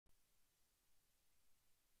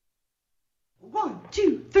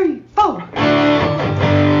2, 3, 4.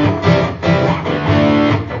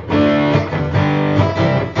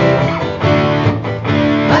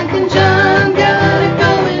 Mike and John got it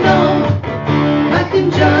going on. Mike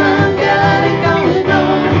and John got it going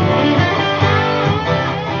on.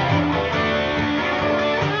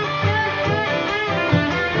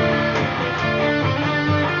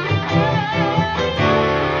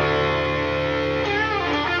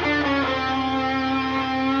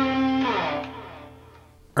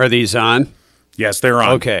 Are these on? Yes, they're on.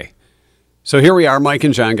 Okay. So here we are. Mike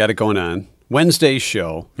and John got it going on. Wednesday's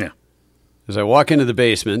show. Yeah. As I walk into the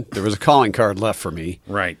basement, there was a calling card left for me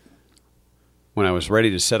Right. when I was ready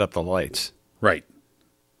to set up the lights. Right.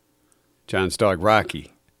 John's dog,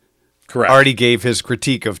 Rocky, Correct. already gave his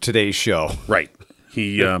critique of today's show. Right.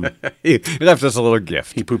 He He left us a little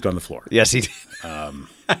gift. he pooped on the floor. Yes, he did.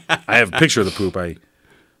 I have a picture of the poop.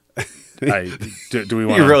 Do we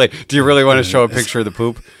want Do you really want to show a picture of the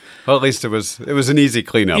poop? Well, at least it was an easy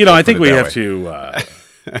cleanup. I think we have to.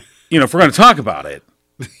 If we're going to talk about it,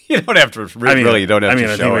 You don't have to. You don't have to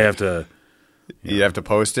show I think we it. have to. You have to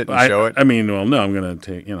post it and show it. No, I'm going to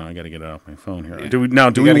take. I got to get it off my phone here. Yeah. Do we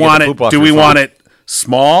gotta want get the it? poop off Do your we phone. want it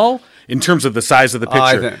small in terms of the size of the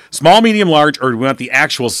I picture? think- Small, medium, large, or do we want the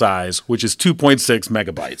actual size, which is 2.6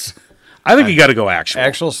 megabytes? I think you got to go actual.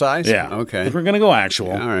 Actual size? Yeah. Okay. If we're going to go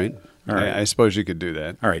actual. All right. All right. I suppose you could do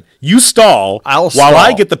that. All right. You stall I'll while I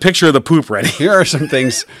stall. get the picture of the poop ready. Here are some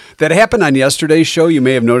things that happened on yesterday's show. You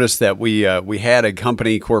may have noticed that we had a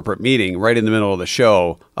company corporate meeting right in the middle of the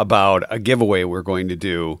show about a giveaway we're going to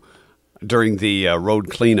do during the road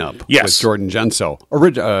cleanup Yes. with Jordan Genso,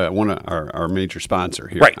 one of our major sponsor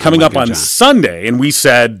here. Right. Coming Mike up and on John. Sunday. And we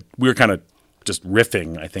said we were kind of just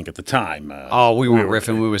riffing, I think, at the time. We weren't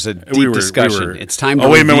riffing. It was a deep discussion. It's time to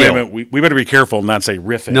wait a reveal. minute. We better be careful and not say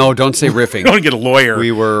riffing. No, don't say riffing. Don't get a lawyer.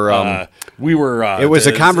 We were. It It was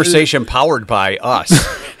a conversation powered by us.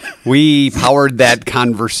 We powered that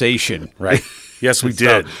conversation. Right. Yes, we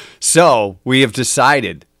did. So we have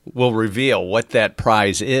decided we'll reveal what that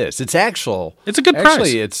prize is. It's actual. It's a good prize.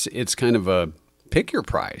 Actually, it's kind of a pick your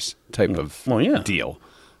prize type of deal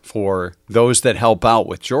for those that help out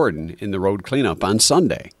with Jordan in the road cleanup on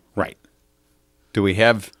Sunday. Right. Do we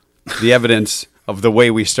have the evidence of the way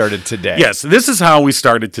we started today? Yes, this is how we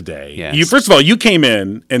started today. Yes. First of all, you came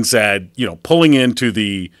in and said, pulling into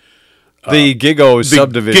the Gigo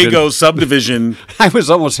subdivision. Gigo subdivision. I was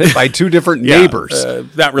almost hit by two different neighbors.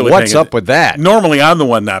 Not really. What's up with that? Normally, I'm the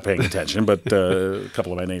one not paying attention, but a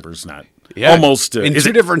couple of my neighbors not. Yeah, Almost in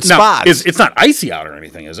two different spots. It's not icy out or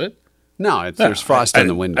anything, is it? No, there's frost in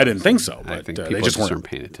the window. I didn't think so. I But think they people just just weren't aren't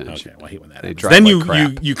paying attention. Okay, well, I hate when that They happens. drive Then like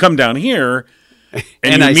crap. you come down here and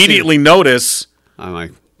And you I see- immediately notice. I'm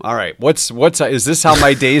like, all right, is this how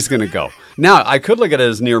my day's going to go? Now, I could look at it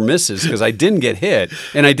as near misses because I didn't get hit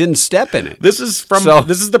and I didn't step in it. This is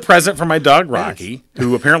the present from my dog Rocky,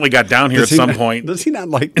 who apparently got down here at some point. Does he not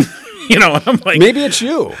like? I'm like, Maybe it's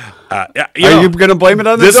you. Are you going to blame it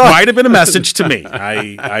on the this dog? might have been a message to me.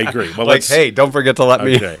 I agree. Well, Like, hey, don't forget to let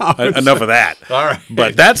me out. Enough of that. All right.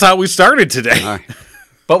 But that's how we started today. All right.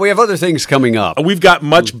 But we have other things coming up. We've got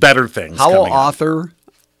much better things Howell coming up. author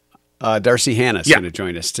Darci Hannah is going to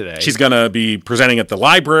join us today. She's going to be presenting at the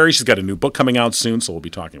library. She's got a new book coming out soon, so we'll be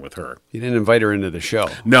talking with her. You didn't invite her into the show.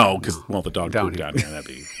 No, because, the dog Down pooped here. down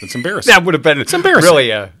here. That's embarrassing. That would have been embarrassing.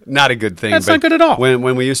 really not a good thing. That's but not good at all.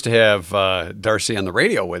 When we used to have Darci on the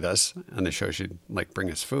radio with us on the show, she'd bring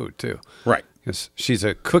us food too. Right. Because she's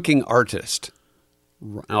a cooking artist,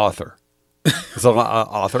 author. So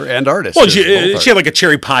author and artist. Well, Both she had like a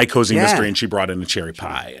cherry pie cozy Yeah. mystery, and she brought in a cherry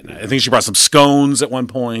pie. And I think she brought some scones at one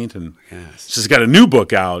point, and she's got a new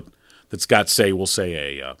book out that's got, we'll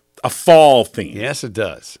say a fall theme. Yes, it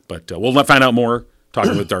does. But we'll find out more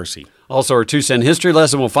talking with Darci. Also, our 2-cent history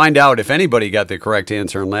lesson. We'll find out if anybody got the correct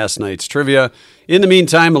answer in last night's trivia. In the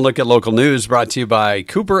meantime, a look at local news brought to you by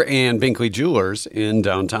Cooper and Binkley Jewelers in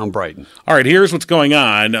downtown Brighton. All right, here's what's going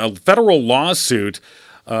on. A federal lawsuit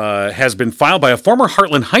has been filed by a former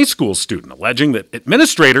Heartland High School student alleging that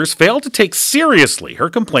administrators failed to take seriously her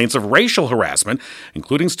complaints of racial harassment,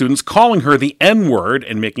 including students calling her the N-word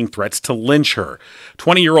and making threats to lynch her.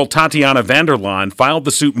 20-year-old Tatiana Vanderlaan filed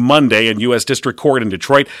the suit Monday in U.S. District Court in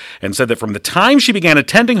Detroit and said that from the time she began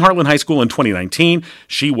attending Heartland High School in 2019,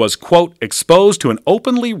 she was, quote, exposed to an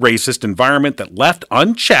openly racist environment that left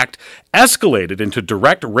unchecked, escalated into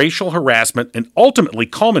direct racial harassment, and ultimately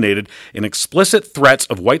culminated in explicit threats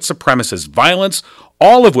of white supremacist violence,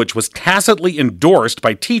 all of which was tacitly endorsed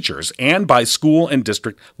by teachers and by school and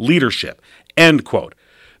district leadership, end quote.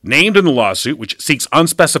 Named in the lawsuit, which seeks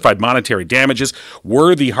unspecified monetary damages,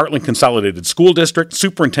 were the Heartland Consolidated School District,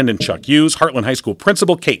 Superintendent Chuck Hughes, Heartland High School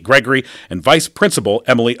Principal Kate Gregory, and Vice Principal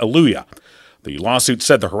Emily Aluya. The lawsuit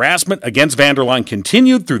said the harassment against Vanderline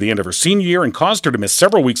continued through the end of her senior year and caused her to miss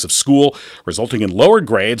several weeks of school, resulting in lower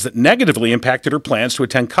grades that negatively impacted her plans to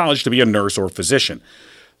attend college to be a nurse or physician.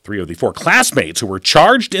 3 of the 4 classmates who were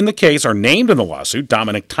charged in the case are named in the lawsuit.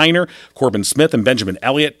 Dominic Tyner, Corbin Smith, and Benjamin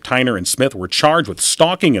Elliott. Tyner and Smith were charged with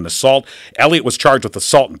stalking and assault. Elliott was charged with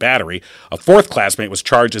assault and battery. A 4th classmate was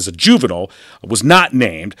charged as a juvenile, was not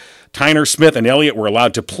named. Tyner, Smith, and Elliott were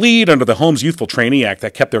allowed to plead under the Holmes Youthful Trainee Act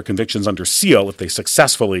that kept their convictions under seal if they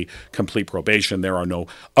successfully complete probation. There are no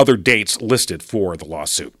other dates listed for the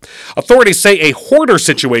lawsuit. Authorities say a hoarder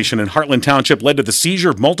situation in Heartland Township led to the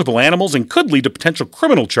seizure of multiple animals and could lead to potential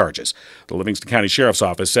criminal charges. The Livingston County Sheriff's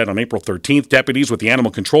Office said on April 13th, deputies with the Animal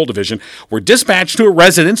Control Division were dispatched to a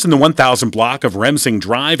residence in the 1000 block of Remsing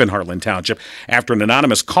Drive in Heartland Township after an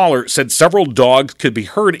anonymous caller said several dogs could be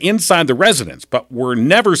heard inside the residence but were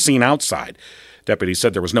never seen outside. Deputies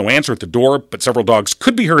said there was no answer at the door, but several dogs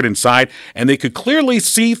could be heard inside, and they could clearly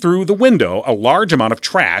see through the window a large amount of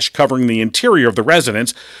trash covering the interior of the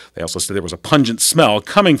residence. They also said there was a pungent smell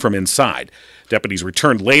coming from inside. Deputies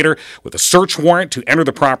returned later with a search warrant to enter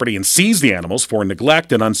the property and seize the animals for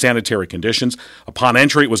neglect and unsanitary conditions. Upon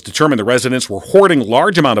entry, it was determined the residents were hoarding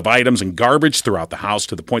large amount of items and garbage throughout the house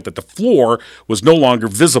to the point that the floor was no longer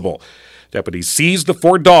visible. Deputies seized the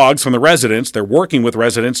 4 dogs from the residence. They're working with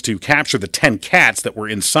residents to capture the 10 cats that were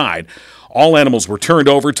inside. All animals were turned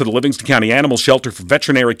over to the Livingston County Animal Shelter for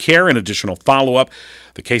veterinary care and additional follow-up.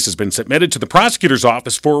 The case has been submitted to the prosecutor's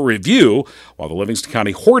office for review, while the Livingston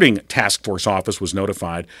County Hoarding Task Force office was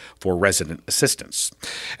notified for resident assistance.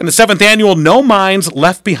 And the 7th annual No Mines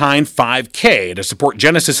Left Behind 5K to support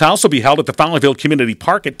Genesis House will be held at the Fowlerville Community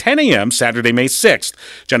Park at 10 a.m. Saturday, May 6th.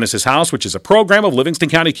 Genesis House, which is a program of Livingston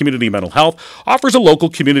County Community Mental Health, offers a local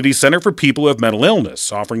community center for people who have mental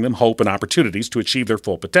illness, offering them hope and opportunities to achieve their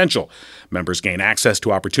full potential. Members gain access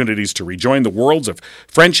to opportunities to rejoin the worlds of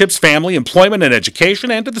friendships, family, employment, and education,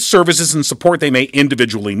 and to the services and support they may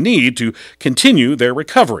individually need to continue their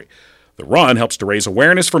recovery. The run helps to raise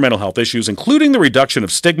awareness for mental health issues, including the reduction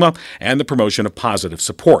of stigma and the promotion of positive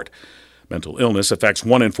support. Mental illness affects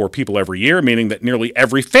 1 in 4 people every year, meaning that nearly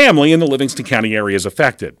every family in the Livingston County area is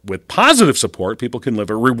affected. With positive support, people can live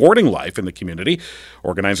a rewarding life in the community.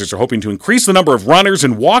 Organizers are hoping to increase the number of runners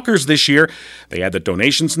and walkers this year. They add that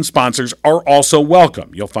donations and sponsors are also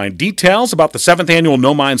welcome. You'll find details about the 7th annual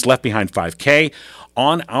No Mines Left Behind 5K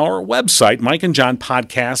on our website,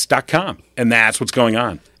 mikeandjohnpodcast.com. And that's what's going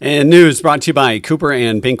on. And news brought to you by Cooper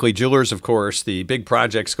and Binkley Jewelers, of course. The big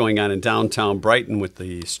projects going on in downtown Brighton with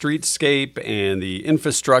the streetscape and the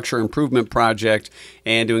infrastructure improvement project.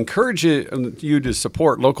 And to encourage you to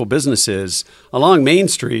support local businesses along Main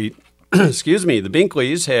Street, excuse me, the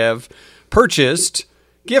Binkleys have purchased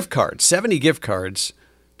gift cards, 70 gift cards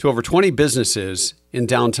to over 20 businesses in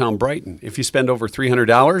downtown Brighton. If you spend over $300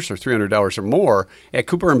 or $300 or more at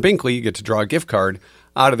Cooper and Binkley, you get to draw a gift card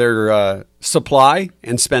out of their supply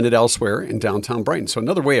and spend it elsewhere in downtown Brighton. So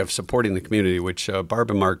another way of supporting the community, which Barb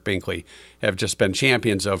and Mark Binkley have just been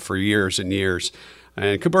champions of for years and years.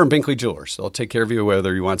 And Cooper and Binkley Jewelers, they'll take care of you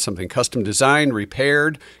whether you want something custom designed,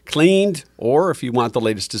 repaired, cleaned, or if you want the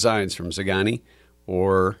latest designs from Zagani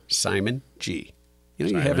or Simon G.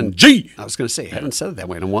 You know, you haven't. G. I was going to say, I haven't said it that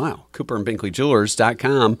way in a while.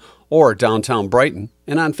 CooperandBinkleyJewelers.com or downtown Brighton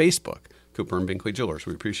and on Facebook. Cooper and Binkley Jewelers.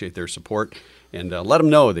 We appreciate their support. And let them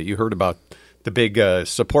know that you heard about the big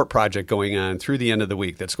support project going on through the end of the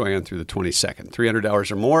week. That's going on through the 22nd.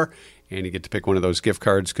 $300 or more, and you get to pick one of those gift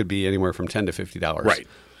cards. Could be anywhere from $10 to $50. Right.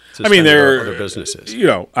 I mean, they're other businesses. You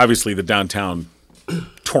know, obviously the downtown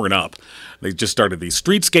torn up. They just started the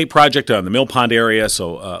streetscape project on the Mill Pond area,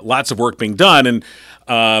 so lots of work being done. And,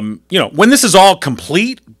 you know, when this is all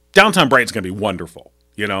complete, downtown Brighton's going to be wonderful.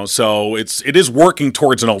 You know, so it is working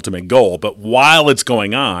towards an ultimate goal. But while it's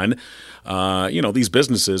going on, you know, these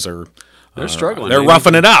businesses are they're struggling. They're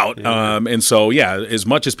roughing it out. Yeah. And so, yeah, as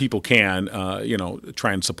much as people can, you know,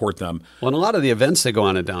 try and support them. Well, and a lot of the events that go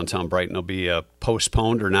on in downtown Brighton will be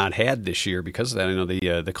postponed or not had this year because of that. I know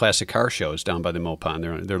the classic car shows down by the Mill Pond.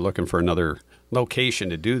 They're looking for another location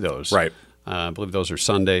to do those. Right. I believe those are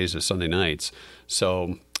Sundays or Sunday nights.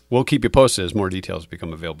 So we'll keep you posted as more details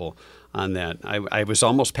become available on that. I was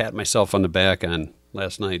almost patting myself on the back on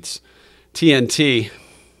last night's TNT.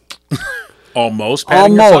 Almost,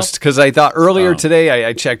 because I thought earlier today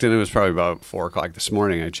I checked and it was probably about 4 o'clock this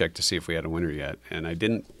morning. I checked to see if we had a winner yet, and I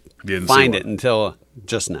didn't find it until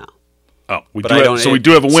just now. Oh, we But do I have, don't- so we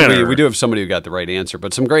do have a so winner. we do have somebody who got the right answer,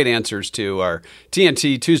 but some great answers to our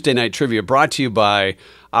TNT Tuesday Night Trivia brought to you by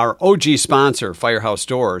our OG sponsor, Firehouse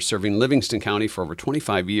Doors, serving Livingston County for over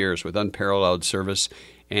 25 years with unparalleled service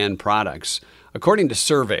and products. According to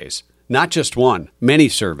surveys, not just one, many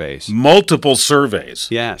surveys. Multiple surveys.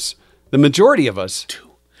 Yes. The majority of us.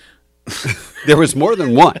 There was more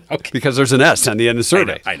than one because there's an S on the end of the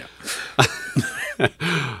survey. I know.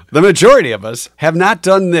 The majority of us have not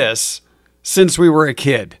done this since we were a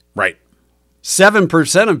kid. Right.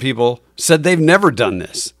 7% of people said they've never done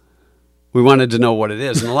this. We wanted to know what it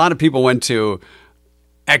is. And a lot of people went to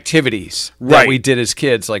activities that Right. we did as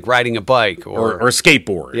kids, like riding a bike Or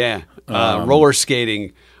skateboard. yeah, roller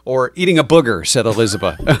skating or eating a booger, said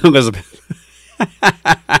Elizabeth.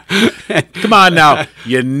 Come on now.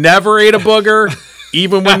 You never ate a booger,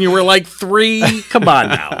 even when you were like 3? Come on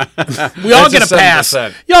now. We all That's get a pass.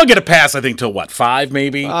 7%. You all get a pass, I think, till what, 5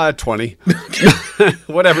 maybe? 20.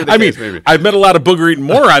 Whatever the I mean, case may be. I've met a lot of booger-eating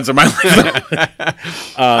morons in my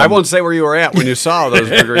life. I won't say where you were at when you saw those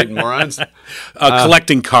booger-eating morons.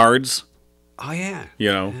 Collecting cards. Oh, yeah.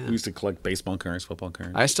 You know, we used to collect baseball cards, football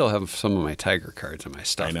cards. I still have some of my Tiger cards in my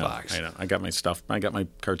stuff box. I know. I got my stuff. I got my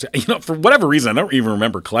cards. You know, for whatever reason, I don't even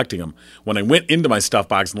remember collecting them. When I went into my stuff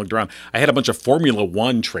box and looked around, I had a bunch of Formula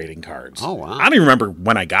One trading cards. Oh, wow. I don't even remember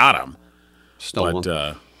when I got them. Stolen.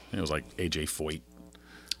 But it was like AJ Foyt.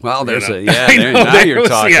 Well, there's You a, know? yeah, I there, know, now there you're was-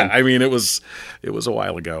 talking. Yeah, I mean, it was a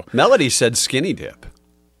while ago. Melody said skinny dip.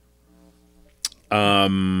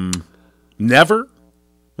 Never.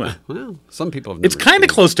 Well, some people have It's never kind of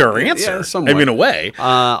seen close to our it. answer. Yeah, I somewhat. mean, in a way.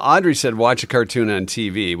 Audrey said, watch a cartoon on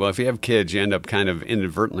TV. Well, if you have kids, you end up kind of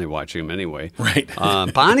inadvertently watching them anyway. Right.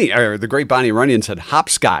 Bonnie, or the great Bonnie Runyon said,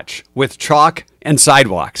 hopscotch with chalk and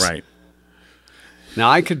sidewalks. Right. Now,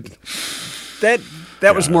 I could, that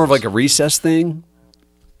was more of like a recess thing.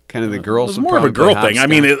 Kind of the girls. It was more of a girl thing. I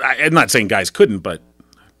mean, I'm not saying guys couldn't, but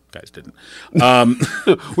guys didn't.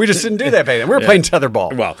 we just didn't do that back then. We were playing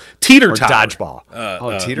tetherball. Well, teeter or totter.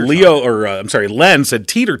 dodgeball. Teeter Leo, or I'm sorry, Len said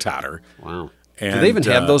teeter totter. Wow. And, do they even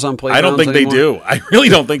have those on playgrounds I don't think anymore? they do. I really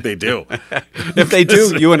don't think they do. If they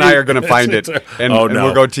do, you and I are going to find it, and, Oh, and no.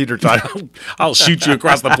 we'll go teeter-totter. I'll shoot you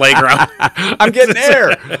across the playground. I'm getting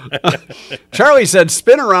air. Charlie said,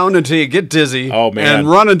 spin around until you get dizzy Oh, man. and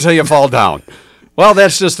run until you fall down. Well,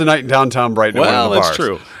 that's just a night in downtown Brighton at Well, one of the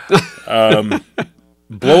that's bars. true.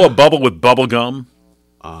 Blow a bubble with bubble gum.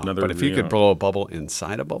 Another, But if you could blow a bubble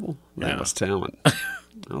inside a bubble, that Yeah. was talent.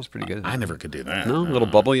 That was pretty good. I never could do that. No, little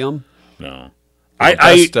bubble yum. No.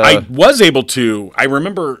 best, I was able to, I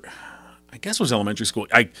remember, I guess it was elementary school.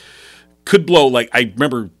 I could blow, like, I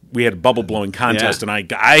remember we had a bubble blowing contest, Yeah.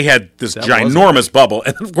 and I had this was ginormous bubble,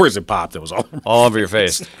 and of course it popped. It was all Over your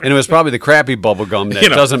face. And it was probably the crappy bubble gum that You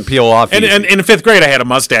know. doesn't peel off And, easy. and in 5th grade, I had a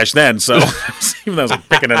mustache then, so even though I was like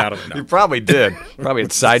picking it out of it. You No. probably did. Probably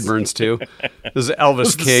had sideburns, too. This is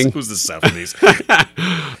Elvis King. It was the 70s.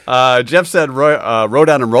 Jeff said rode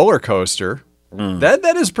on a roller coaster.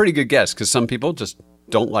 That is a pretty good guess because some people just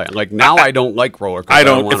don't like now I don't like roller coasters. I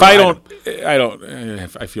don't. wanna If I ride don't, them.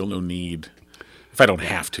 I feel no need. If I don't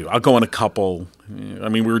have to, I'll go on a couple. I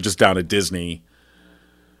mean, we were just down at Disney.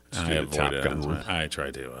 I do the Top avoid Gun it. one. I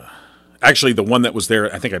try to. Actually, the one that was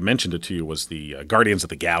there, I think I mentioned it to you, was the Guardians of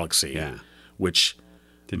the Galaxy. Yeah. Which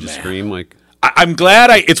Did you man. scream like? I'm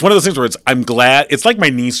glad it's one of those things where I'm glad it's like my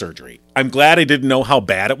knee surgery. I'm glad I didn't know how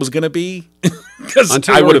bad it was going to be because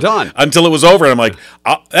Until I you were would have done. until it was over. And I'm like,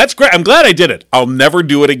 that's great. I'm glad I did it. I'll never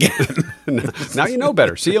do it again. Now you know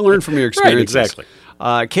better. See, you learn from your experiences. exactly.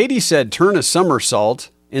 Katie said turn a somersault,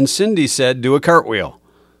 and Cindy said do a cartwheel.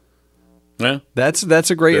 Yeah. That's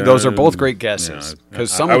a great. Those are both great guesses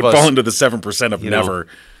because some I of would us fall into the 7% of know, never.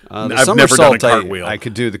 the I've never done a somersault, cartwheel. I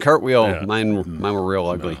could do the cartwheel. Yeah. Mine were real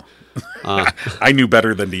ugly. I knew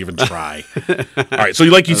better than to even try. All right, so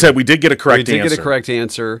like you said, we did get a correct We did answer. get a correct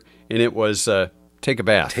answer, and it was take a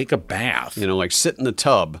bath. Take a bath. You know, like sit in the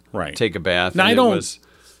tub, Right. Take a bath. Now, and I it don't- was-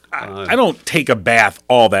 I don't take a bath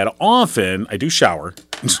all that often. I do shower.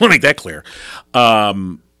 Just want to make that clear.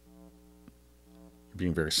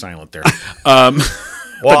 Being very silent there.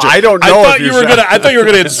 well, I don't know. I thought if you were gonna. I thought you were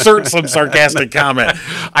gonna insert some sarcastic comment.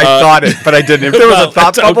 I thought it, but I didn't. If there was well, a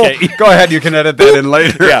thought it's bubble, okay. go ahead. You can edit that in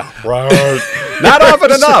later. Yeah. Not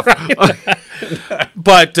often enough.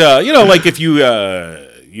 But like if you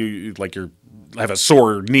have a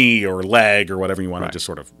sore knee or leg or whatever, you want to just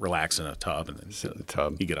sort of relax in a tub and then sit in the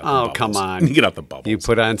tub. You get out. Oh, the come bubbles. on. You get out the bubbles. You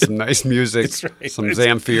put on some nice music, right. some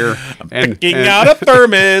Zamfir, and Picking out a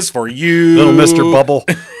thermos for you, little Mr. Bubble,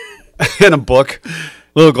 and a book,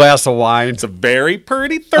 little glass of wine. It's a very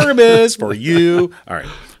pretty thermos for you. All right.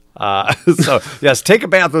 So, yes, take a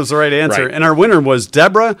bath was the right answer. Right. And our winner was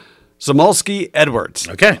Deborah Zamolski Edwards.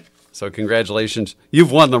 Okay. So congratulations.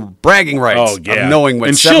 You've won the bragging rights of knowing what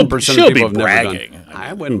And 7% she'll of people have be never bragging. done.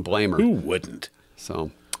 I wouldn't blame her. Who wouldn't?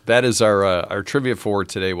 So that is our trivia for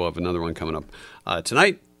today. We'll have another one coming up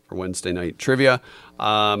tonight for Wednesday night trivia.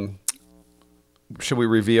 Should we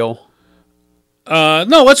reveal?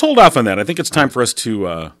 No, let's hold off on that. I think it's time for us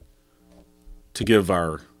to give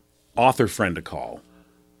our author friend a call.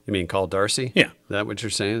 You mean call Darci? Yeah. Is that what you're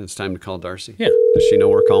saying? It's time to call Darci? Yeah. Does she know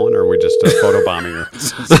we're calling, or are we just photo bombing her?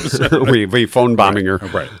 we phone bombing her.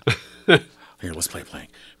 Right. Here, let's play prank.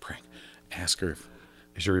 Ask her if...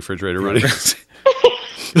 Is your refrigerator running? She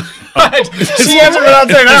answered without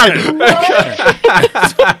saying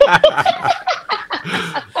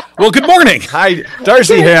Well, good morning. Hi,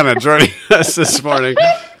 Darci Hannah joining us this morning.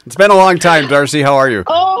 It's been a long time, Darci. How are you?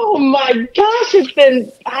 Oh my gosh, it's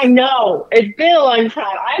been a long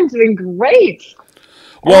time. I'm doing great.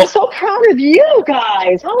 Well, I'm so proud of you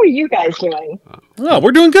guys. How are you guys doing? well,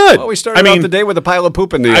 we're doing good. Well, we started out the day with a pile of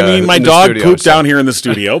poop in the my in the dog studio, pooped so- down here in the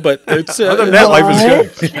studio, but it's Other than that, life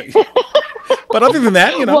is good. But other than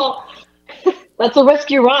that, Well, that's a risk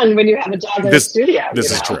you run when you have a dog in the studio.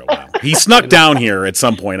 This is true. He snuck down here at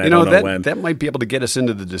some point. I don't know when. That might be able to get us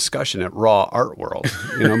into the discussion at Raw Art World.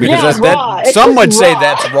 Because Yeah, raw. It's some just would say raw.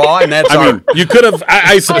 that's raw and that's I art. mean, you could have,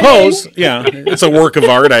 I suppose, yeah, it's a work of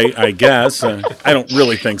art, I guess. I don't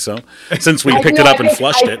really think so, since we picked it up and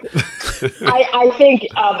flushed it. I think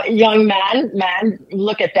young men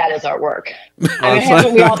look at that as artwork. I mean,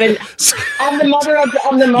 haven't we all been? I'm the mother of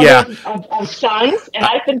sons, and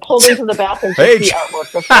I've been pulled into the bathroom to see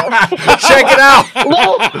artwork before. Check it out.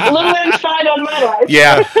 little inside on my life.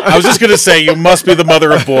 Yeah, I was just going to say, you must be the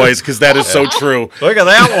mother of boys, because that is so true. Look at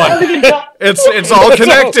that one. It's all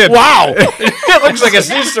connected. Wow. It looks like a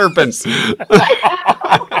sea serpent.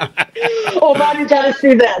 Oh, Bob, you got to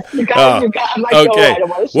see this. You got. I might go Okay. right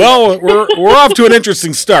away. Well, we're off to an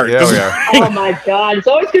interesting start. Yeah, we are. Oh my God! It's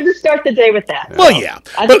always good to start the day with that. Well, yeah.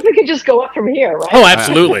 I think we could just go up from here, right? Oh,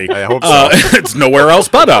 absolutely. I hope so. It's nowhere else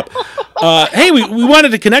but up. Hey, we wanted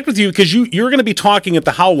to connect with you because you're going to be talking at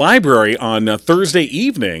the Howell Library on Thursday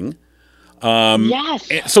evening. Yes.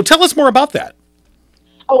 So tell us more about that.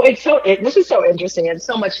 Oh, this is so interesting. It's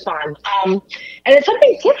so much fun. And it's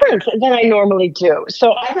something different than I normally do.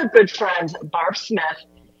 So I have a good friend, Barb Smith,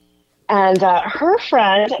 and her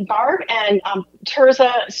friend, Barb and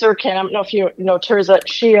Terza Sirkin. I don't know if you know Terza.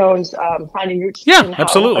 She owns Finding Roots in Howell.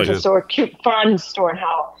 Absolutely. It's a store, cute, fun store in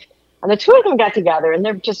Howell. And the two of them got together, and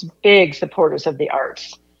they're just big supporters of the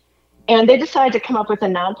arts. And they decided to come up with a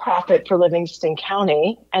nonprofit for Livingston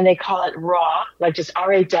County, and they call it RAW, like just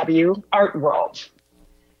RAW, Art World.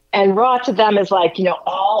 And raw to them is like,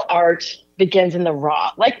 all art begins in the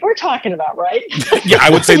raw, like we're talking about, right? Yeah, I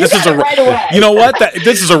would say this is right away. You know what?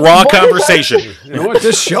 This is a raw conversation. You know what?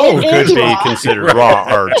 This show could be considered raw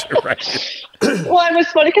art. Right. Well, it was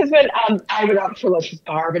funny because when I went out for lunch with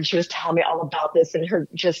Barb and she was telling me all about this, and her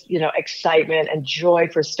just, excitement and joy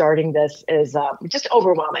for starting this is just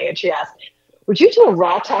overwhelming. And she asked, would you do a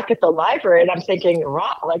raw talk at the library? And I'm thinking,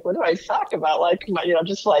 raw, like, what do I talk about? Like,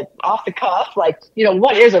 just like off the cuff, like,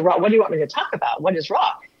 what is a raw? What do you want me to talk about? What is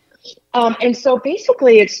raw? And so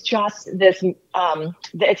basically it's just this,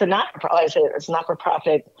 it's a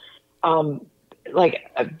not-for-profit,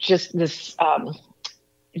 just this,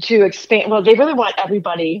 to expand. Well, they really want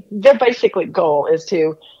everybody, their basically goal is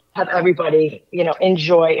to have everybody,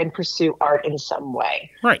 enjoy and pursue art in some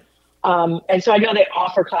way. Right. And so I know they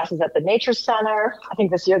offer classes at the Nature Center. I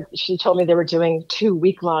think this year she told me they were doing 2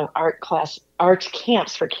 week-long art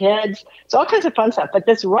camps for kids. So all kinds of fun stuff. But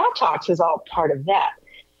this Raw Talks is all part of that.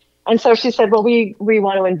 And so she said, well, we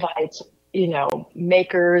want to invite,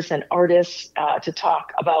 makers and artists to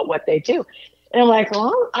talk about what they do. And I'm like,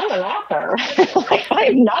 well, I'm an author.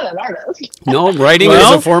 I'm not an artist. No, writing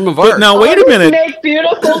is a form of art. But now, wait a minute. Make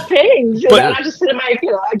beautiful things. But I just sit in my,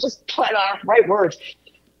 I just try to write words.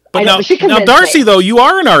 But now, Darci, though, you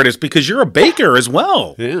are an artist because you're a baker as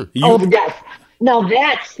well. Yeah. Oh, yes. Now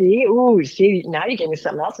now you gave me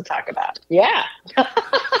something else to talk about. Yeah.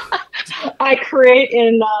 I create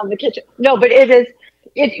in the kitchen. No, but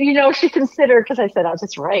she considered, because I said, I'll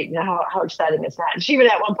just write. How exciting is that? And she even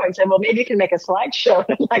at one point said, well, maybe you can make a slideshow.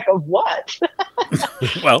 I'm like, of what?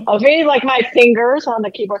 Well. Of me, like my fingers on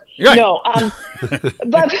the keyboard. Right. No.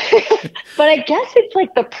 But I guess it's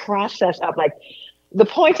like the process of like, the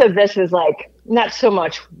point of this is like not so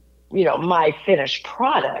much, my finished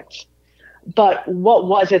product, but what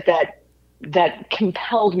was it that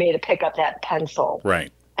compelled me to pick up that pencil,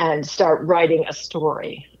 Right, and start writing a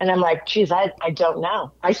story. And I'm like, geez, I don't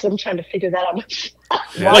know. I'm trying to figure that out myself.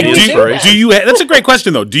 Yeah, Like, do you? That's a great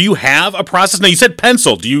question, though. Do you have a process? Now, you said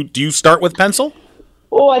pencil. Do you start with pencil?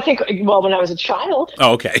 Oh, I think, well, when I was a child.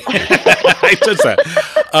 Oh, okay. I just said.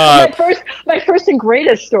 My first and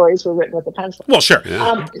greatest stories were written with a pencil. Well, sure.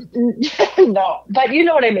 Yeah. No, but you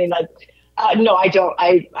know what I mean? Like, no, I don't.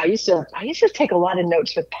 I used to take a lot of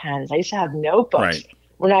notes with pens. I used to have notebooks. Right.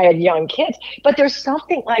 When I had young kids. But there's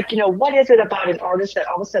something like, what is it about an artist that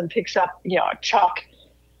all of a sudden picks up, a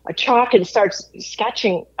chalk and starts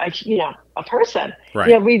sketching, a person.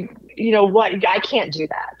 Right. I can't do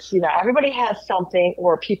that. Everybody has something,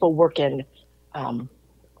 or people work in, oh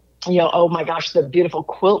my gosh, the beautiful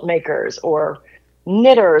quilt makers or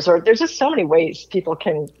knitters, or there's just so many ways people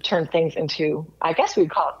can turn things into, I guess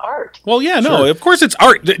we'd call it art. Well, yeah, no, of course it's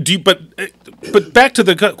art. But back to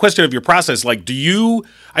the question of your process, like,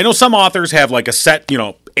 I know some authors have like a set,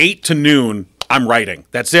 8 to noon, I'm writing.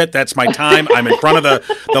 That's it. That's my time. I'm in front of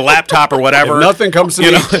the laptop or whatever. If nothing comes to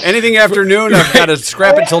me. Anything afternoon, I've got to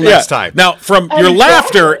scrap it till next time. Now, from your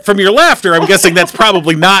laughter, I'm guessing that's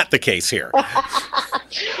probably not the case here.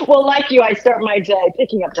 Well, like you, I start my day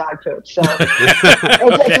picking up dog poop. So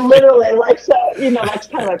it's like literally that's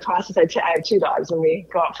kind of my process. I have 2 dogs, and we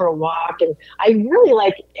go out for a walk, and I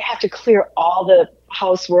really have to clear all the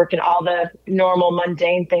housework and all the normal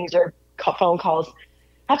mundane things or phone calls.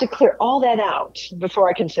 I have to clear all that out before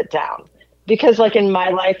I can sit down. Because like in my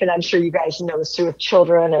life, and I'm sure you guys know this too, with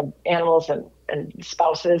children and animals and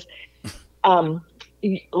spouses,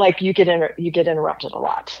 you get interrupted a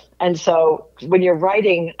lot. And so when you're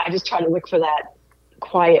writing, I just try to look for that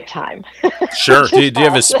quiet time. Sure. Do you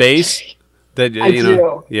have a space that I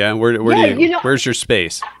do. Yeah. Where do you? Where's your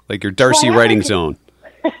space? Like your Darci writing zone.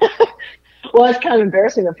 Well, it's kind of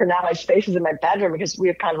embarrassing that for now my space is in my bedroom, because we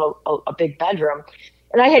have kind of a big bedroom,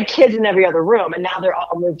 and I had kids in every other room, and now they're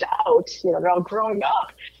all moved out. They're all growing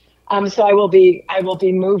up. So I will be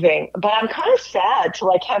moving, but I'm kind of sad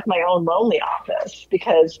to have my own lonely office,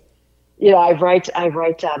 because I write.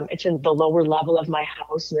 It's in the lower level of my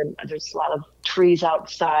house, and there's a lot of trees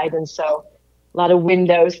outside, and so a lot of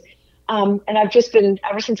windows. And I've just been,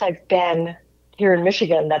 ever since I've been here in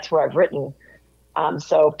Michigan, that's where I've written.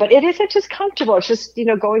 But it's just comfortable. It's just,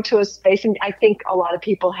 going to a space, and I think a lot of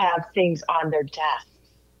people have things on their desk,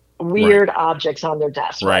 weird objects on their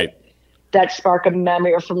desk, right? That spark a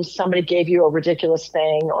memory, or from somebody gave you a ridiculous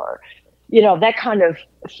thing, or, that kind of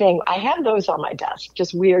thing. I have those on my desk,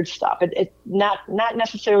 just weird stuff. It not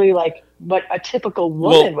necessarily like what a typical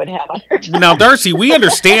woman would have on her desk. Now, Darci, we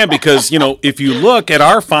understand, because, if you look at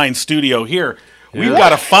our fine studio here, we've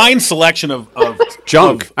got a fine selection of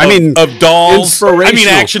junk. Of dolls.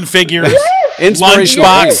 Action figures, lunch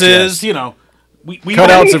boxes. We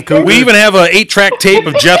cutouts of cougars. We even have a 8-track tape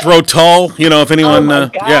of Jethro Tull. If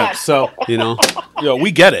anyone. So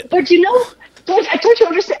we get it. But don't you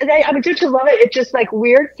understand? Don't you love it? It's just like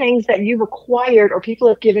weird things that you've acquired or people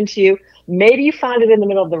have given to you. Maybe you found it in the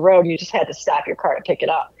middle of the road, and you just had to stop your car to pick it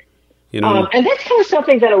up. And that's kind of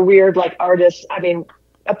something that a weird artist.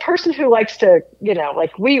 A person who likes to, we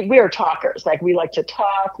are talkers. We like to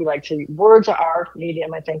talk. Words are our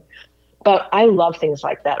medium, I think. But I love things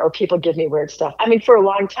like that, or people give me weird stuff. For a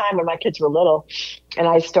long time when my kids were little, and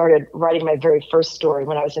I started writing my very first story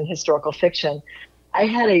when I was in historical fiction, I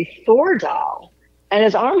had a Thor doll, and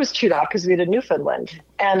his arm was chewed off because we had a Newfoundland,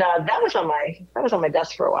 and that was on my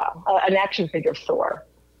desk for a while. An action figure of Thor.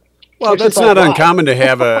 Well, that's not uncommon to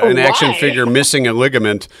have an action figure missing a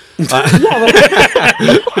ligament. A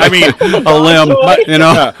limb.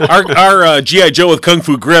 Our G.I. Joe with Kung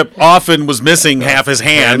Fu grip often was missing half his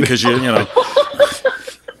hand, because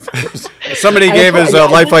somebody gave his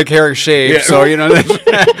lifelike hair a shave, so I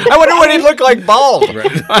wonder what he'd look like bald.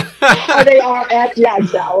 They are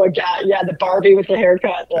the Barbie with the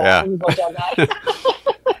haircut.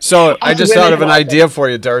 So I just thought of an idea for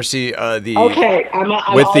you, Darci. I'm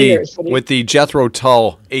with the Jethro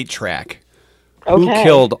Tull 8-track. Okay. Who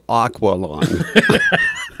killed Aqualung?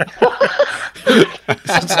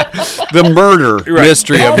 The murder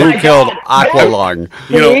mystery of who killed Aqualung.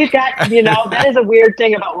 That is a weird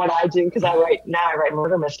thing about what I do, because I write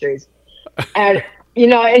murder mysteries, and I'm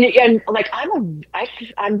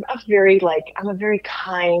a very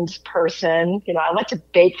kind person. I like to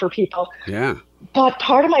bake for people. Yeah. But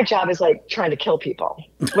part of my job is trying to kill people,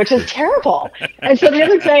 which is terrible. And so the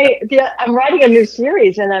other day, I'm writing a new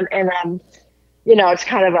series, and I'm it's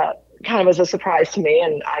kind of as a surprise to me.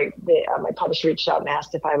 And my publisher reached out and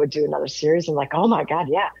asked if I would do another series. I'm like, oh my God,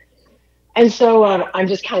 yeah. And so I'm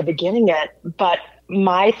just kind of beginning it. But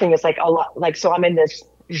my thing is a lot, so I'm in this,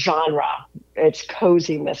 genre. It's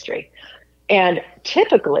cozy mystery. And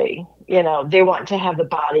typically, they want to have the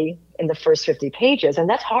body in the first 50 pages, and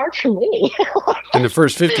that's hard for me. In the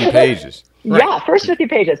first 50 pages. Yeah, first 50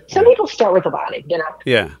 pages. Some people start with the body,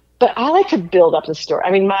 Yeah. But I like to build up the story.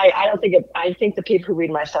 I mean, I think the people who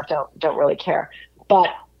read my stuff don't really care. But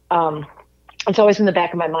it's always in the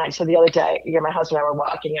back of my mind. So the other day, my husband and I were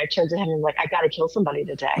walking. I turned to him and I'm like, I got to kill somebody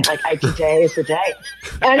today. Like, today is the day.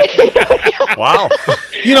 And Wow.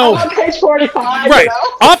 I'm on page 45. Right.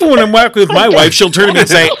 Often when I'm walking with my wife, she'll turn to me and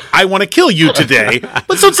say, I want to kill you today.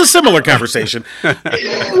 But so it's a similar conversation. But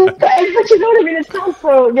you know what I mean? It sounds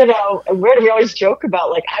so, weird. We always joke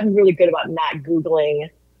about, like, I'm really good about not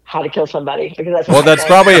Googling how to kill somebody, because that's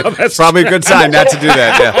probably a good sign not to do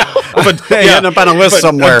that. Yeah, but you end up on a list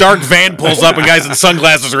somewhere. A dark van pulls up and guys in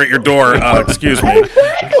sunglasses are at your door. Excuse me.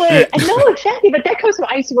 Exactly. No, exactly. But that comes from,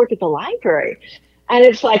 I used to work at the library, and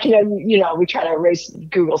it's like we try to erase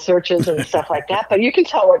Google searches and stuff like that, but you can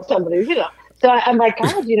tell what somebody's So I'm like,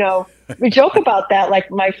 God, we joke about that.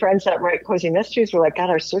 Like, my friends that write cozy mysteries were like, God,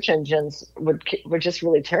 our search engines would just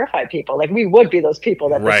really terrify people. Like, we would be those people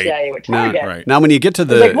that the CIA would target. Now, when you get to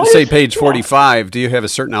the page 45, do you have a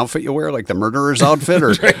certain outfit you wear, like the murderer's outfit,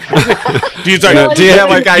 or do you have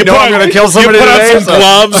like, I know I'm going to kill somebody today? You put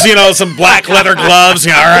on some gloves, some black leather gloves.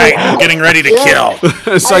 All right, I'm getting ready to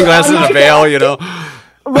kill. Sunglasses and a veil,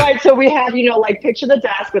 Right, so we have, like, picture the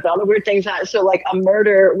desk with all the weird things on it. So, like, a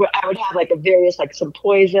murder, I would have, like, some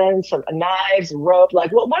poison, some knives, rope.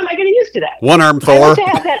 Like, what am I going to use today? One-arm Thor. I like to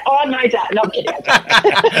have that on my desk. No, I'm kidding.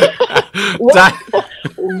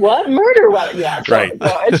 What murder weapon? Yeah, so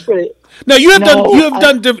it's pretty... No, you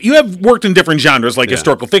have worked in different genres, like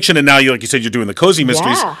historical fiction, and now like you said, you're doing the cozy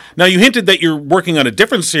mysteries. Yeah. Now, you hinted that you're working on a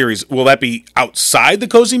different series. Will that be outside the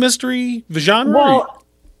cozy mystery genre? Well...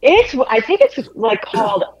 I think it's like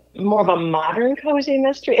called more of a modern cozy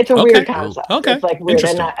mystery. It's a weird concept. Okay. It's like weird.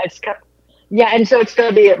 And and so it's going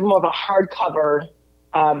to be more of a hardcover,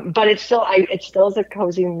 but it still is a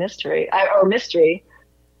cozy mystery or mystery.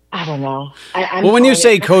 I don't know. Well, when you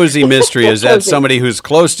say cozy mystery, is that somebody who's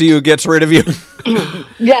close to you gets rid of you?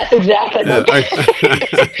 Yes, exactly.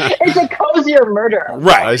 It's a cozier murder.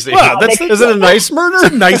 Right. I see. Well, is it a nice murder?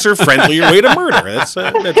 It's a nicer, friendlier way to murder. That's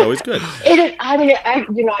always good. It is. I mean, I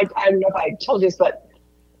don't know if I told you this, but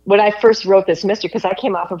when I first wrote this mystery, because I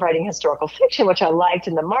came off of writing historical fiction, which I liked,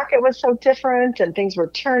 and the market was so different, and things were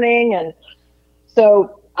turning, and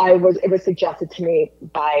so it was suggested to me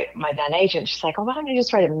by my then agent. She's like, "Oh, why don't you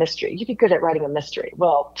just write a mystery? You'd be good at writing a mystery."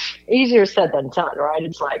 Well, easier said than done, right?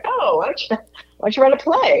 It's like, "Oh, why don't you write a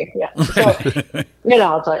play?" Yeah. So,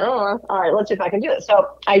 it's like, "Oh, all right, let's see if I can do this."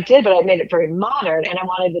 So I did, but I made it very modern, and I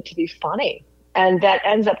wanted it to be funny. And that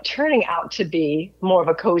ends up turning out to be more of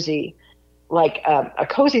a cozy, like a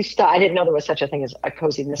cozy style. I didn't know there was such a thing as a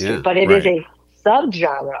cozy mystery, but it is a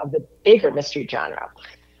subgenre of the bigger mystery genre.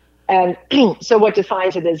 And so what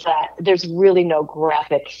defines it is that there's really no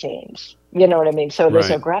graphic scenes. You know what I mean? So there's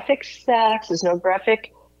no graphic sex, there's no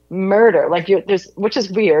graphic murder. Like which is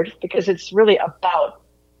weird because it's really about,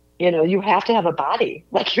 you have to have a body.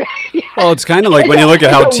 Like, well, it's kind of like when you look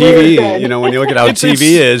at how TV, when you look at how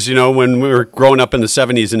TV is, when we were growing up in the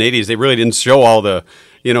 70s and 80s, they really didn't show all the,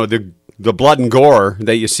 the blood and gore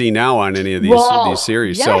that you see now on any of these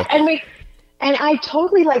series. Yeah, so. And I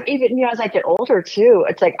totally even, as I get older too,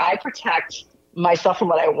 it's like I protect myself from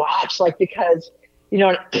what I watch, like, because,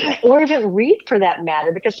 or even read for that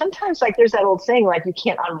matter, because sometimes like there's that old saying, like, you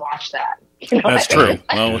can't unwatch that. That's true.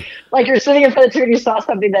 Well, like you're sitting in front of the TV and you saw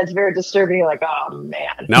something that's very disturbing. You're like, oh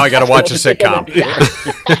man. Now I got to watch a sitcom.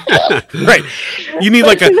 Right. You need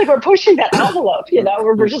it seems like we're pushing that envelope,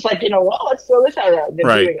 we're just like, well, let's throw this out at the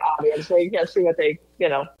viewing audience so you can see what they,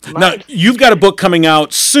 Now, you've got a book coming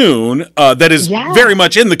out soon that is very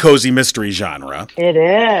much in the cozy mystery genre. It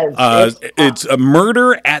is. It's a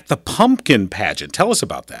Murder at the Pumpkin Pageant. Tell us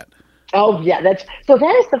about that. Oh yeah, that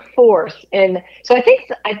is the fourth, and so I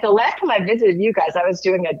think the last time I visited you guys, I was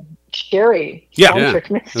doing a cherry.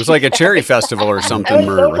 It was like a cherry festival or something. It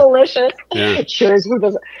was so delicious. Yeah. Cherries, who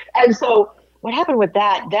doesn't? And so what happened with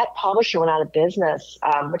that publisher went out of business,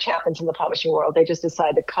 which happens in the publishing world. They just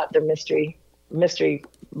decided to cut their mystery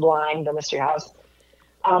line, the mystery house.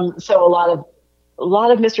 So a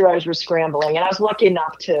lot of mystery writers were scrambling, and I was lucky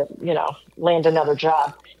enough to land another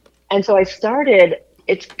job, and so I started.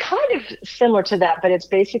 It's kind of similar to that, but it's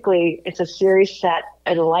a series set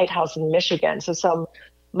at a lighthouse in Michigan. So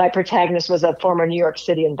my protagonist was a former New York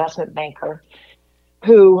City investment banker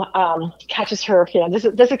who catches her. This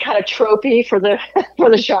is kind of tropey for the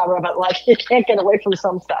genre, but like you can't get away from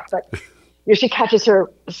some stuff. But she catches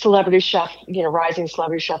her celebrity chef, rising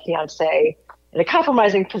celebrity chef fiance in a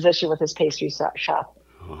compromising position with his pastry chef.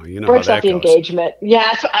 Oh, you know Breaks how up that the goes. engagement.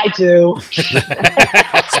 Yes, I do.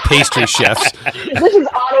 It's pastry chefs. This is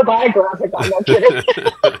autobiographical. I'm not kidding.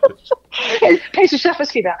 His pastry chef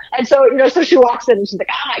was female. And so, so she walks in and she's like,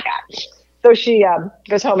 oh my God. So she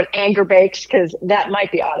goes home and anger bakes, because that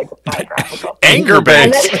might be autobiographical. Anger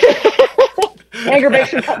bakes. Anger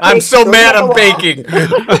bakes and cupcakes. I'm so mad I'm Wall. baking.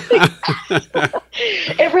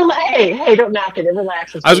 Hey, don't knock it. It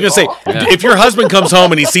relaxes. I was going to say, people. if your husband comes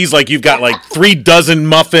home and he sees like you've got like 3 dozen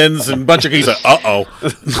muffins and a bunch of, he's like, uh-oh.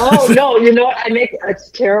 Oh no, you know what? It's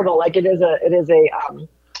terrible. Like it is a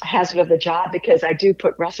hazard of the job, because I do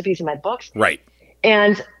put recipes in my books. Right.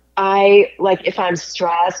 And I, like, if I'm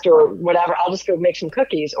stressed or whatever, I'll just go make some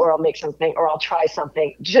cookies, or I'll make something, or I'll try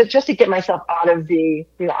something just to get myself out of the,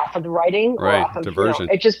 off of the writing. Right, or off of, diversion.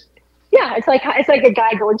 It's like a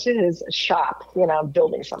guy going to his shop,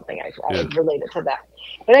 building something. I relate it to that.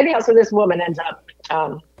 But anyhow, so this woman ends up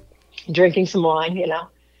drinking some wine,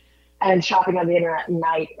 and shopping on the internet at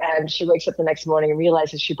night. And she wakes up the next morning and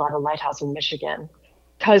realizes she bought a lighthouse in Michigan.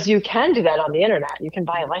 Because you can do that on the internet. You can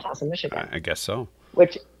buy a lighthouse in Michigan. I guess so.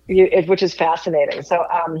 Which is fascinating. So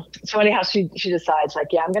anyhow, she decides, like,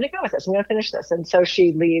 yeah, I'm going to go with this. I'm going to finish this. And so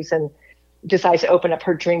she leaves and decides to open up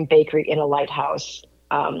her dream bakery in a lighthouse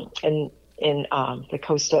in the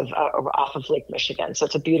coast of off of Lake Michigan. So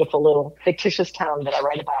it's a beautiful little fictitious town that I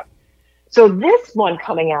write about. So this one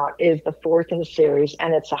coming out is the 4th in the series,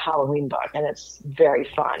 and it's a Halloween book, and it's very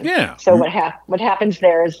fun. Yeah. So what happens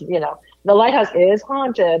there is, the lighthouse is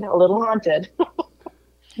haunted, a little haunted.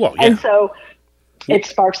 Well, yeah. And so it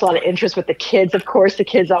sparks a lot of interest with the kids. Of course, the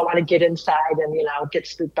kids all want to get inside and, get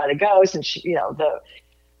spooked by the ghost. And she,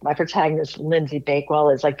 my protagonist, Lindsay Bakewell,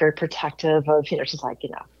 is like very protective of, she's like,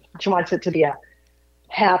 she wants it to be a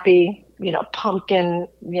happy, pumpkin,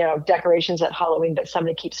 decorations at Halloween, but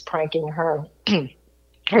somebody keeps pranking her,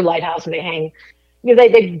 her lighthouse, and they hang,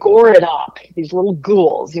 they gore it up, these little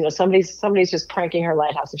ghouls, somebody's just pranking her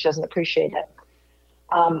lighthouse and she doesn't appreciate it.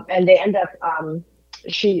 And they end up,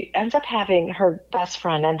 she ends up having, her best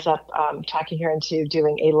friend ends up talking her into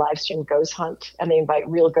doing a live stream ghost hunt, and they invite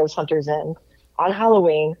real ghost hunters in on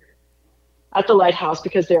Halloween at the lighthouse,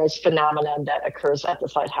 because there is phenomenon that occurs at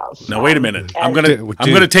this lighthouse. Now wait a minute. I'm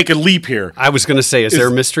gonna take a leap here. I was going to say, is there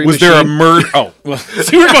a mystery Was machine? there a murder? Oh, well,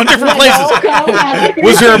 see, we're going different places. Okay.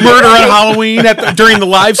 Was there a murder on Halloween during the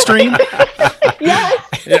live stream? Yes.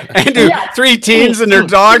 And do 3 teens and their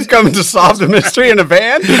dog come to solve the mystery in a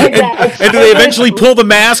van? And do they eventually pull the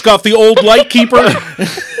mask off the old light keeper?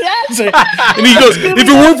 Yes. And he goes, "If it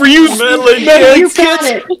weren't for you, You kids, got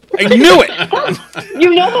it. I knew it."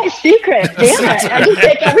 You know my secret. Damn it. I just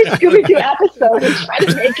take every Scooby-Doo episode and try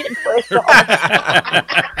to make it personal.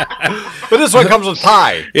 But this one comes with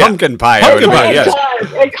pie. Yeah. Pumpkin pie. Pumpkin I would pie, imagine. yes. It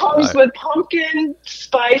does. It comes with pumpkin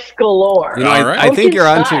spice galore. I, All right. I think you're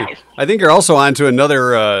Pumpkin onto. spice. I think you're also onto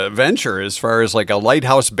another venture as far as like a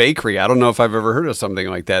lighthouse bakery. I don't know if I've ever heard of something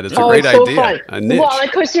like that. It's a great it's so idea. fun. A niche. Well,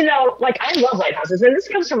 of course, like, I love lighthouses, and this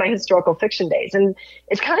comes from my historical fiction days, and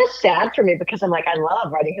it's kind of sad for me because I'm like, I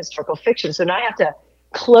love writing historical fiction, so now I have to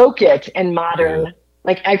cloak it in modern,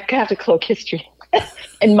 like, I have to cloak history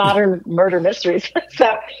in modern murder mysteries.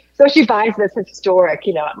 so she buys this historic,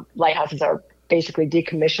 lighthouses are basically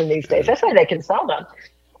decommissioned these days. That's why they can sell them,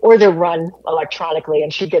 or they're run electronically,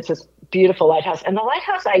 and she gets this beautiful lighthouse. And the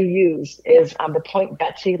lighthouse I use is the Point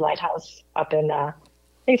Betsy Lighthouse up in I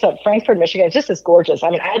think it's up Frankfort, Michigan. It's just as gorgeous.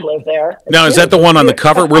 I mean, I'd live there. Now, is that the one on the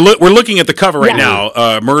cover? We're looking at the cover right Yes.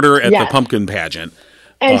 now. Murder at the Yes. Pumpkin Pageant.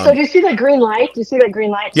 And so, do you see that green light? Do you see that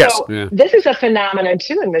green light? Yes. So Yeah. this is a phenomenon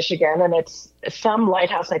too in Michigan, and it's some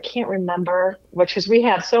lighthouse, I can't remember which, because we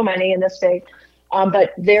have so many in this state.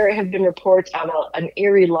 But there have been reports of an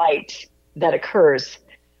eerie light that occurs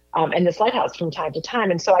in this lighthouse from time to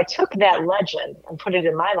time. And so I took that legend and put it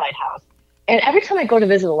in my lighthouse. And every time I go to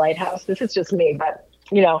visit a lighthouse, this is just me, but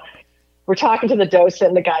we're talking to the docent,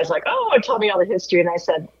 and the guy's like, "Oh, tell me all the history." And I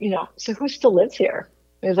said, "So who still lives here?"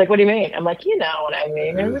 And he's like, "What do you mean?" I'm like, "You know what I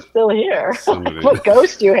mean. Who's still here? Somebody. What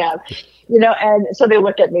ghost do you have?" And so they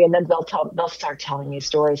look at me, and then they'll start telling me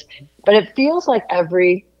stories. But it feels like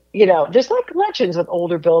every, there's like legends with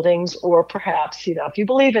older buildings, or perhaps, if you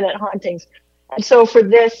believe in it, hauntings. And so for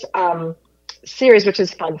this series, which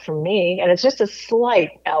is fun for me, and it's just a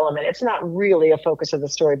slight element, it's not really a focus of the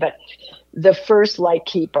story, but the first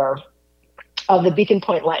lightkeeper of the Beacon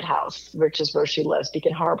Point Lighthouse, which is where she lives,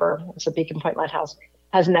 Beacon Harbor, it's a Beacon Point Lighthouse,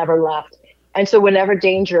 has never left. And so whenever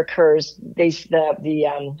danger occurs,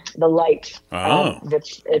 the lights,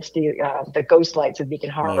 it's the ghost lights of Beacon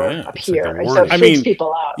Harbor appear, like a and so warning. it freaks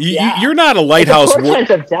people out. You're not a lighthouse. It's a portent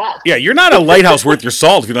of death. Yeah, you're not a lighthouse worth your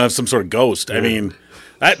salt if you don't have some sort of ghost. I mean,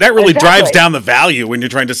 that really drives down the value when you're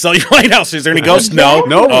trying to sell your lighthouse. Is there any ghosts? No.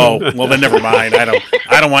 Oh, well then never mind. I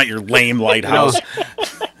don't want your lame lighthouse.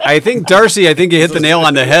 I think, Darci, you hit the nail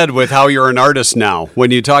on the head with how you're an artist now. When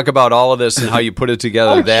you talk about all of this and how you put it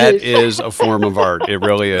together, that is a form of art. It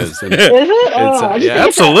really is. And Is it? Yeah,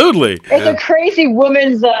 absolutely. It's a crazy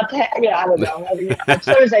woman's. I don't know. As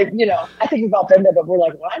soon as I think we've all been there, but we're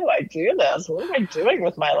like, why do I do this? What am I doing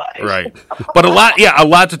with my life? Right. But a lot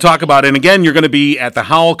to talk about. And again, you're going to be at the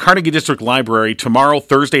Howell Carnegie District Library tomorrow,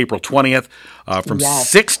 Thursday, April 20th, from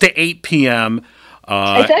 6 to 8 p.m.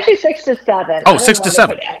 It's actually 6 to 7. Oh, 6 to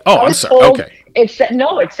 7. Oh, I'm sorry. Okay. It said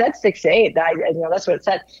 6 to 8. That's what it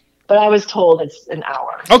said. But I was told it's an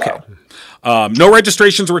hour. Okay. So. No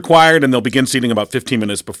registrations required, and they'll begin seating about 15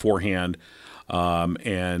 minutes beforehand.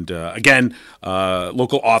 Again,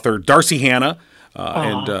 local author Darci Hannah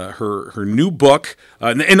and her new book.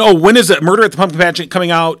 When is it? Murder at the Pumpkin Patch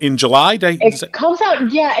coming out in July? It comes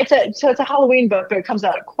out. Yeah, it's a Halloween book, but it comes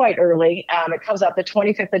out quite early. It comes out the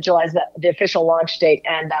 25th of July is the official launch date,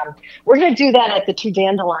 and we're going to do that at the Two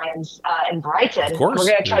Dandelions in Brighton. Of course, we're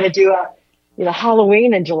going to try to do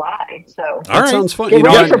Halloween in July. So that sounds fun.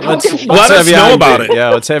 Let us know about it. Yeah,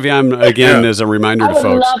 let's have you on again as a reminder to folks. I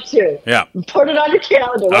would love to. Yeah, put it on your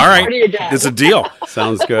calendar. All right, it's a deal.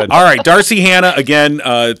 Sounds good. All right, Darci Hannah again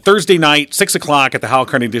Thursday night, 6:00 at the Howell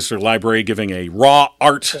Carnegie District Library, giving a raw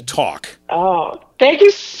art talk. Oh, thank you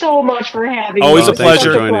so much for having me. Always a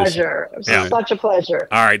pleasure. Such a pleasure.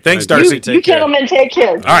 All right, thanks, Darci. You gentlemen, take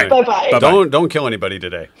care. All right, bye-bye. Don't kill anybody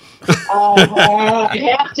today. I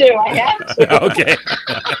have to. Okay.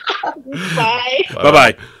 Bye.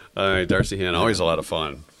 Bye-bye. All right, Darci Hannah, always a lot of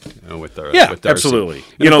fun with Darci. Absolutely.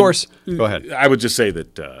 And of course, go ahead. I would just say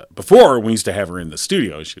that before we used to have her in the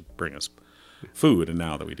studio, she'd bring us food, and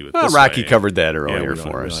now that we do it this Rocky way, covered that earlier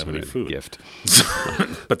for us. Have any food. Gift.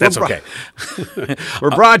 But that's okay.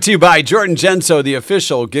 We're brought to you by Jordan Genso, the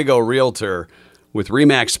official Giggle Realtor with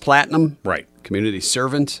RE/MAX Platinum. Right. Community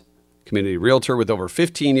servant, community realtor with over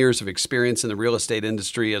 15 years of experience in the real estate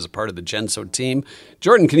industry as a part of the Genso team.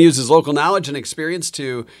 Jordan can use his local knowledge and experience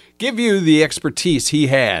to give you the expertise he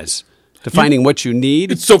has to finding what you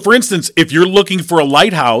need. So, for instance, if you're looking for a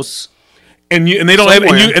lighthouse and they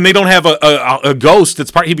don't have a ghost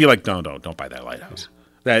that's part, he'd be like, no, don't buy that lighthouse.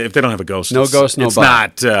 If they don't have a ghost, no ghost, no it's buy.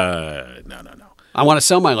 Not. No. I want to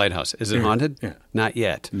sell my lighthouse. Is it haunted? Yeah. Not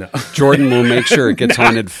yet. No. Jordan will make sure it gets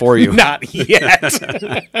haunted for you. Not yet.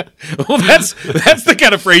 Well, that's the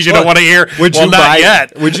kind of phrase you don't want to hear. Not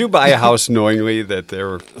yet. Would you buy a house knowingly that there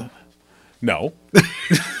were... No.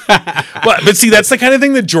 But see, that's the kind of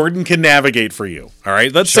thing that Jordan can navigate for you. All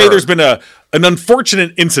right? Let's say there's been an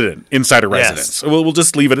unfortunate incident inside a residence. Yes. We'll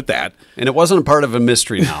just leave it at that. And it wasn't a part of a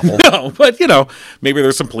mystery novel. No, but, maybe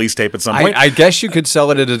there's some police tape at some point. I guess you could sell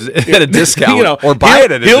it at a discount or buy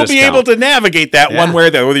it at a discount. He'll be able to navigate that one way or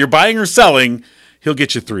the other. Whether you're buying or selling, he'll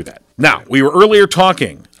get you through that. Now, we were earlier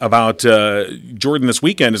talking about Jordan this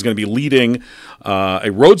weekend is going to be leading a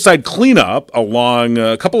roadside cleanup along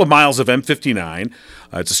a couple of miles of M59.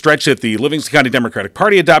 It's a stretch that the Livingston County Democratic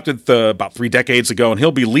Party adopted about 3 decades ago, and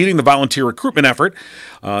he'll be leading the volunteer recruitment effort.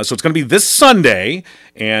 So it's going to be this Sunday,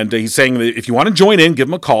 and he's saying that if you want to join in, give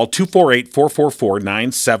him a call,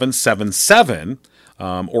 248-444-9777.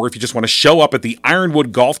 Or if you just want to show up at the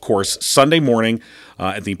Ironwood Golf Course Sunday morning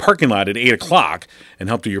at the parking lot at 8 o'clock and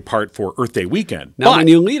help do your part for Earth Day weekend. Now, when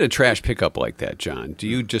you lead a trash pickup like that, John, do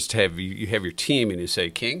you just have you have your team and you say,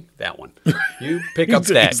 King, that one. You pick up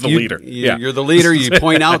that. He's the leader. You're the leader. You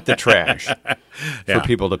point out the trash for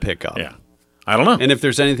people to pick up. Yeah. I don't know. And if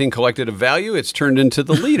there's anything collected of value, it's turned into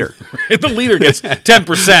the leader. The leader gets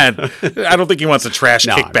 10%. I don't think he wants a trash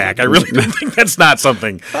kickback. I really don't think that's not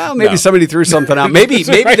something. Well, maybe somebody threw something out. Maybe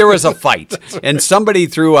there was a fight and somebody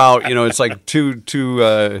threw out, it's like two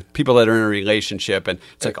people that are in a relationship and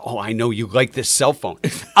it's like, oh, I know you like this cell phone.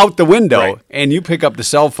 Out the window and you pick up the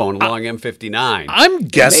cell phone along M59. I'm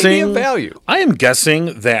guessing. Maybe of value. I am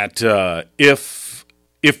guessing that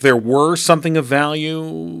if there were something of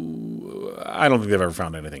value, I don't think they've ever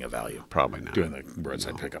found anything of value. Probably not. Doing the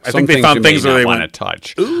roadside pickup. I think they found things where they want to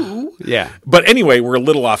touch. Ooh. Yeah. But anyway, we're a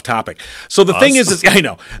little off topic. So the thing is, I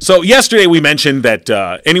know. So yesterday we mentioned that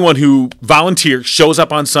anyone who volunteers, shows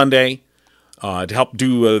up on Sunday to help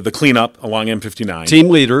do the cleanup along M59. Team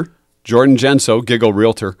leader, Jordan Genso, Giggle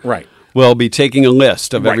Realtor. Right. will be taking a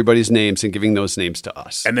list of Right. everybody's names and giving those names to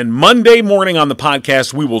us. And then Monday morning on the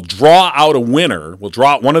podcast, we will draw out a winner. We'll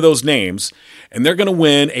draw out one of those names, and they're going to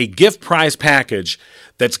win a gift prize package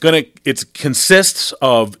it consists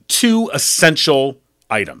of 2 essential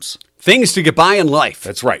items. Things to get by in life.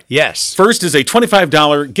 That's right. Yes. First is a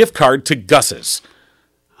 $25 gift card to Gus's.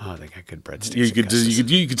 Oh, they got good breadsticks.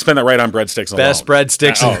 You could spend that right on breadsticks alone. Best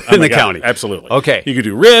breadsticks Oh in my the God, county. Absolutely. Okay. You could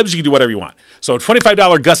do ribs. You can do whatever you want. So a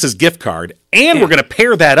 $25 Gus's gift card, and we're going to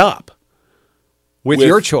pair that up With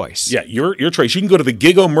your choice. Yeah, your choice. You can go to the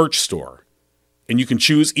Gigo merch store, and you can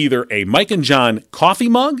choose either a Mike and John coffee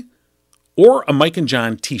mug or a Mike and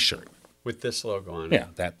John T-shirt. With this logo on it. Yeah,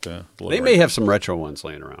 that. They may have some retro ones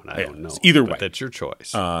laying around. I don't know. Either but way. that's your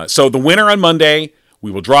choice. So the winner on Monday, we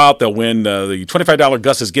will draw out. They'll win the $25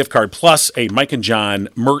 Gus's gift card plus a Mike and John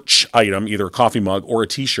merch item, either a coffee mug or a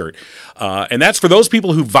T-shirt. And that's for those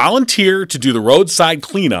people who volunteer to do the roadside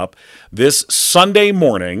cleanup this Sunday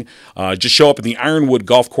morning. Just show up in the Ironwood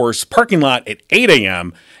Golf Course parking lot at 8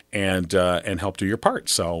 a.m. and help do your part.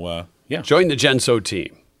 So, yeah. Join the Genso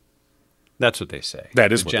team. That's what they say.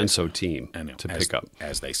 That is the what they Genso team to pick up.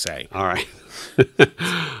 As they say. All right.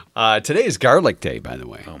 Today is garlic day, by the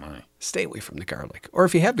way. Oh, my. Stay away from the garlic. Or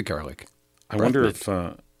if you have the garlic. I wonder if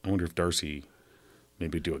Darci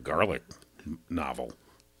maybe do a garlic novel.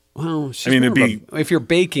 Well, if you're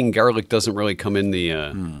baking, garlic doesn't really come in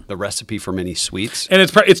the recipe for many sweets. And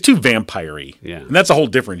it's too vampire-y. Yeah. And that's a whole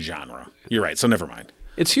different genre. You're right, so never mind.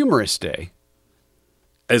 It's humorous day.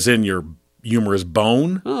 As in your humorous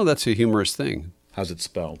bone? Oh, that's a humorous thing. How's it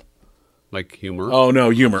spelled? Like humor. Oh, no,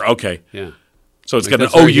 humor. Okay. Yeah. So it's Like got an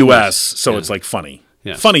that's very O-U-S, humorous. so Yeah. it's like funny.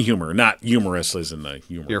 Yeah. Funny humor, not humorous as in the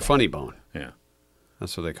humor. Your bone. funny bone. Yeah,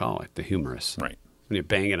 That's what they call it, the humorous. right. When you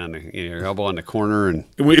bang it on your elbow on the corner and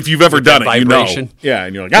If you've ever done that it, vibration. you know. Yeah,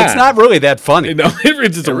 and you're like, it's not really that funny. No, it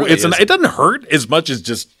really doesn't hurt as much as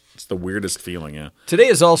just it's the weirdest feeling. Yeah. Today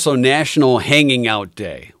is also National Hanging Out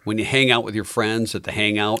Day. When you hang out with your friends at the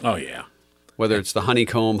hangout, Oh yeah. whether it's the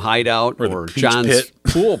Honeycomb Hideout Or the or Peach John's Pit.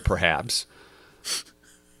 Pool, perhaps.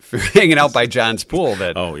 If you're hanging out by John's Pool,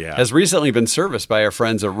 that Oh, yeah. has recently been serviced by our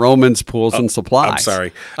friends at Roman's Pools and Supplies. I'm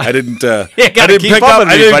sorry, I didn't. gotta I didn't keep pick up up. with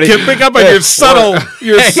I me, didn't buddy. pick up on Hey, your subtle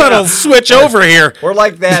hang on. switch over here. We're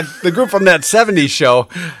like the group from that 70s show,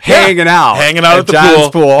 hanging out. Hanging out at the John's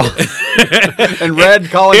pool. And Red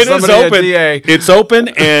calling It is somebody a open. DA. It's open,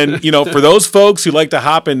 and for those folks who like to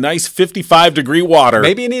hop in nice 55-degree water,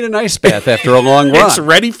 Maybe you need an ice bath after a long run. it's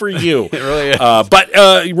ready for you. It really is. But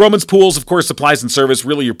Roman's Pools, of course, supplies and service,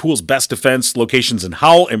 really your pool's best defense. Locations in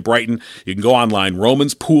Howell and Brighton. You can go online,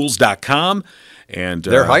 romanspools.com. And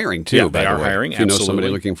They're hiring, too, Yeah, by they the are way. hiring, If you know absolutely. somebody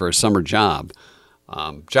looking for a summer job.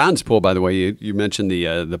 John's Pool, by the way, you mentioned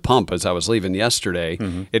the pump as I was leaving yesterday.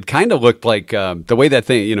 Mm-hmm. It kind of looked like the way that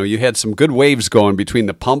thing, you had some good waves going between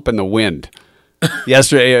the pump and the wind.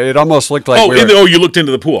 Yesterday, it almost looked like you looked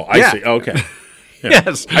into the pool. I Yeah. see. Okay.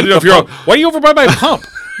 Yes. I didn't know if you're. Why are you over by my pump?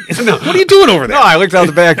 What are you doing over there? No, I looked out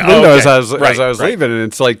the back window Okay. as I was Right, right. leaving, and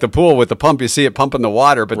it's like the pool with the pump. You see it pumping the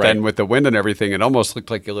water, but Right. then with the wind and everything, it almost looked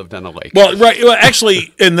like you lived on a lake. Well, right. Well,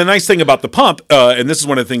 actually, and the nice thing about the pump, and this is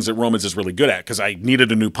one of the things that Romans is really good at, because I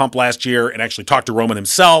needed a new pump last year and actually talked to Roman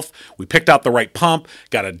himself. We picked out the right pump,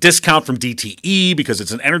 got a discount from DTE because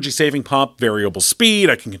it's an energy-saving pump, variable speed.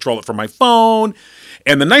 I can control it from my phone.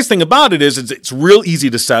 And the nice thing about it is it's real easy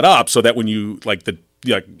to set up so that when you,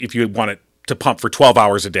 if you want it to pump for 12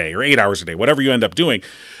 hours a day or 8 hours a day, whatever you end up doing,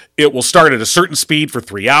 it will start at a certain speed for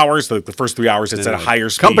 3 hours. The first 3 hours, it's at a higher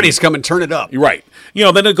speed. Companies come and turn it up. You're right.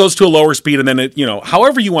 Then it goes to a lower speed, and then it,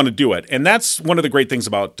 however you want to do it. And that's one of the great things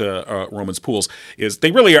about Roman's Pools is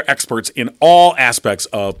they really are experts in all aspects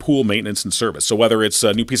of pool maintenance and service. So whether it's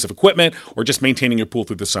a new piece of equipment or just maintaining your pool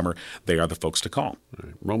through the summer, they are the folks to call.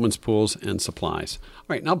 Roman's Pools and Supplies. All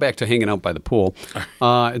right, now back to hanging out by the pool.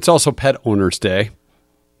 It's also Pet Owners Day.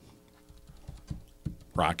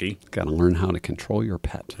 Rocky. Got to learn how to control your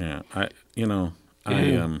pet. Yeah.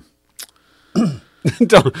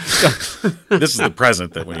 Don't- This is the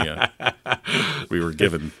present that we were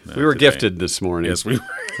given. we were today. gifted this morning. Yes, we were.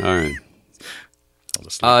 All right. I'll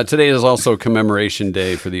just- Today is also Commemoration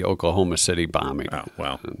Day for the Oklahoma City bombing. oh,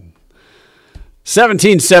 well.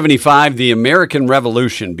 1775, the American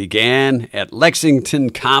Revolution began at Lexington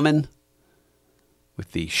Common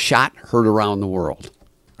with the shot heard around the world.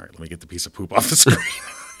 All right, let me get the piece of poop off the screen.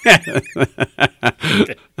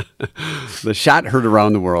 The shot heard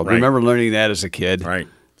around the world. Right. Remember learning that as a kid? Right.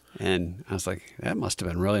 And I was like, that must have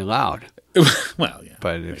been really loud. Well, yeah.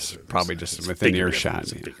 But it's probably just within earshot.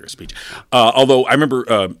 It's a figure of speech. Although I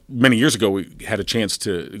remember many years ago we had a chance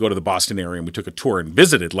to go to the Boston area and we took a tour and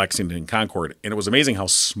visited Lexington and Concord, and it was amazing how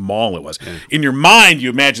small it was. Yeah. In your mind,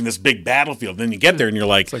 you imagine this big battlefield. Then you get there and you're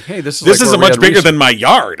like, hey, this is much bigger than my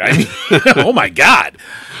yard. I mean, oh my God.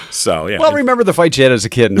 So yeah. Well, remember the fight you had as a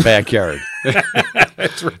kid in the backyard.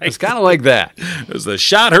 That's right. It's kind of like that. It was the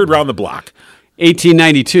shot heard round the block.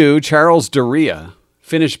 1892, ChuckDuryea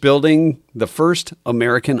finished building the first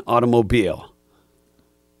American automobile.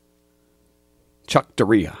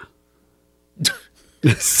 ChuckDuryea.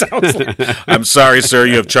 Sounds like, I'm sorry, sir,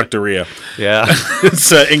 you have ChuckDuryea. Yeah.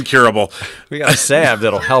 It's incurable. We got a salve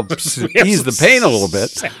that'll help ease the pain a little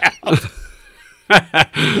bit.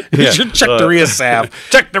 It's your ChuckDuryea salve.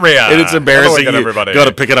 ChuckDuryea. And it's embarrassing. You everybody. Go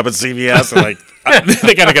to pick it up at CVS and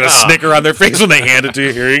they got to get a snicker on their face when they hand it to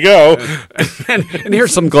you. Here you go. and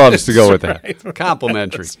here's some gloves to go with that. Right.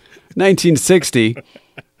 Complimentary. 1960.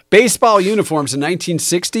 Baseball uniforms in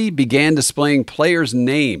 1960 began displaying players'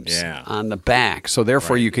 names on the back. So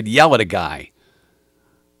therefore you could yell at a guy.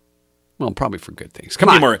 Well, probably for good things. Come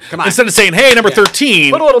on. Instead of saying, hey, number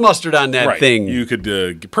 13. Put a little mustard on that thing. You could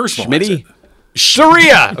personalize Schmitty? it.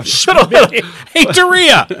 Duryea. Hey,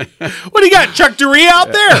 Duryea. What do you got, ChuckDuryea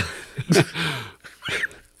out there?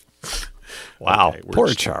 Wow. Okay,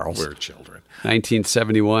 poor Charles. We're children.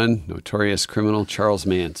 1971, notorious criminal Charles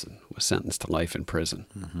Manson was sentenced to life in prison.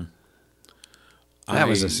 Mm-hmm. That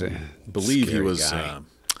was believe he was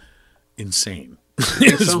insane,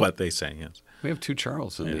 is what they say, yes. We have two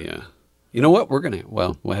Charles in the... you know what?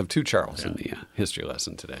 We'll have two Charles in the history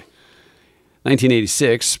lesson today.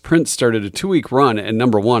 1986, Prince started a 2-week run at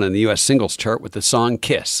number 1 in the U.S. singles chart with the song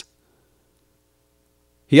Kiss.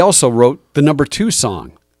 He also wrote the number 2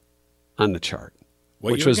 song on the chart,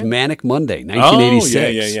 which was Manic Monday, 1986. Oh,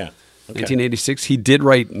 yeah. Okay. 1986, he did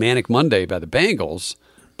write Manic Monday by the Bangles,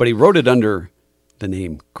 but he wrote it under the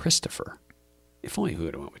name Christopher. If only he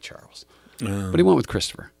would have went with Charles. But he went with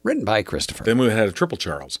Christopher, written by Christopher. Then we had a triple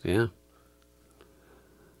Charles. Yeah.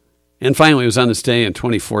 And finally, it was on this day in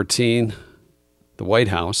 2014, the White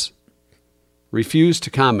House refused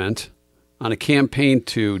to comment on a campaign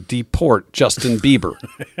to deport Justin Bieber.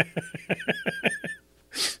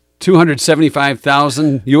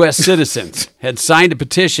 275,000 U.S. citizens had signed a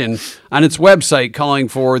petition on its website calling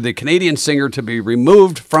for the Canadian singer to be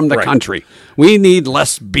removed from the country. We need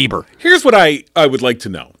less Bieber. Here's what I would like to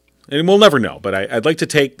know. And we'll never know, but I'd like to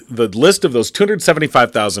take the list of those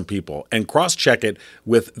 275,000 people and cross-check it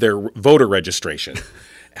with their voter registration.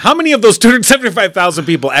 How many of those 275,000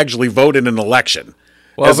 people actually vote in an election?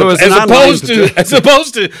 Well, as opposed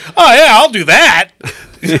to, oh yeah, I'll do that.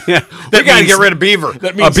 We got to get rid of Beaver.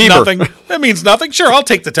 That means nothing. That means nothing. Sure, I'll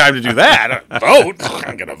take the time to do that. Vote.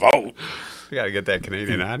 I'm going to vote. We got to get that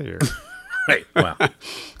Canadian out of here. Right. Well,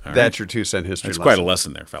 that's your 2-cent history That's lesson. quite a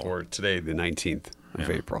lesson there, fella. For today, the 19th of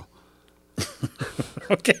April.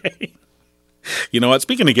 Okay. You know what?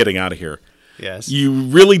 Speaking of getting out of here, yes, you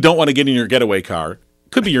really don't want to get in your getaway car.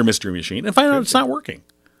 Could be your mystery machine and find out it's not working.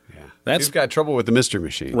 You've got trouble with the mystery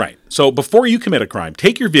machine. Right. So before you commit a crime,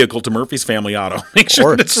 take your vehicle to Murphy's Family Auto. Make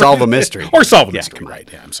sure that it's solve a mystery. Or solve a mystery. Right.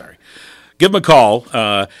 Yeah, I'm sorry. Give them a call.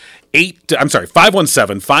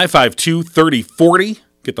 517-552-3040.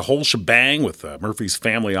 Get the whole shebang with Murphy's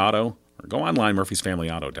Family Auto. Or go online,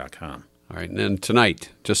 murphysfamilyauto.com. All right. And then tonight,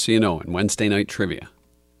 just so you know, in Wednesday Night Trivia,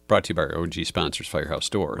 brought to you by our OG sponsors, Firehouse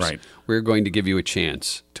Doors, we're going to give you a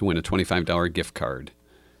chance to win a $25 gift card,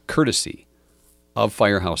 courtesy of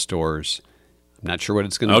Firehouse Doors. I'm not sure what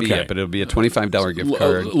it's going to be yet, but it'll be a $25 gift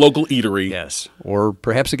card. Local eatery. Yes. Or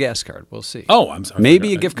perhaps a gas card. We'll see. Oh, I'm sorry.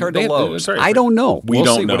 Maybe a gift card to Lowe's. I don't know. We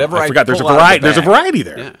don't know. Whatever I forgot. There's a variety. There's a variety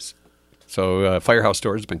there. Yes. So Firehouse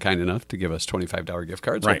Stores has been kind enough to give us $25 gift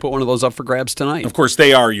cards. We'll put one of those up for grabs tonight. Of course,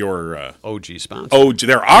 they are your OG sponsor.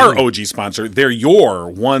 They're our OG sponsor. They're your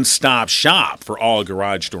one-stop shop for all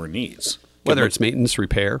garage door needs. Whether it's maintenance,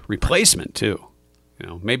 repair, replacement too. You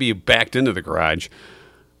know, maybe you backed into the garage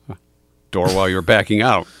door while you were backing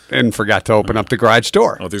out and forgot to open up the garage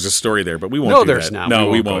door. Oh, there's a story there, but we won't. No, do there's that. not. No,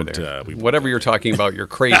 we won't. won't. Whatever you're talking about, you're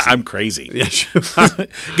crazy. I'm crazy. Give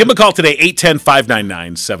them a call today,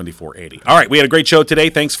 810-599-7480. All right, we had a great show today.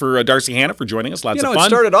 Thanks for Darci Hannah for joining us. Lots of fun. It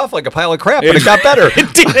started off like a pile of crap, but it got better.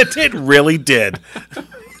 It really did.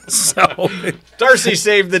 So Darci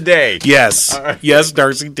saved the day. Yes. Right. Yes,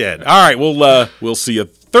 Darci did. All right, we'll see you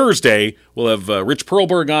Thursday. We'll have Rich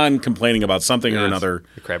Perlberg on complaining about something or another.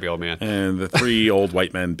 The crabby old man. And the 3 old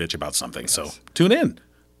white men bitch about something. Yes. So tune in.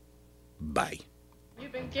 Bye.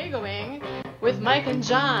 You've been giggling with Mike and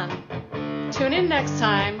John. Tune in next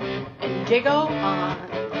time and giggle on.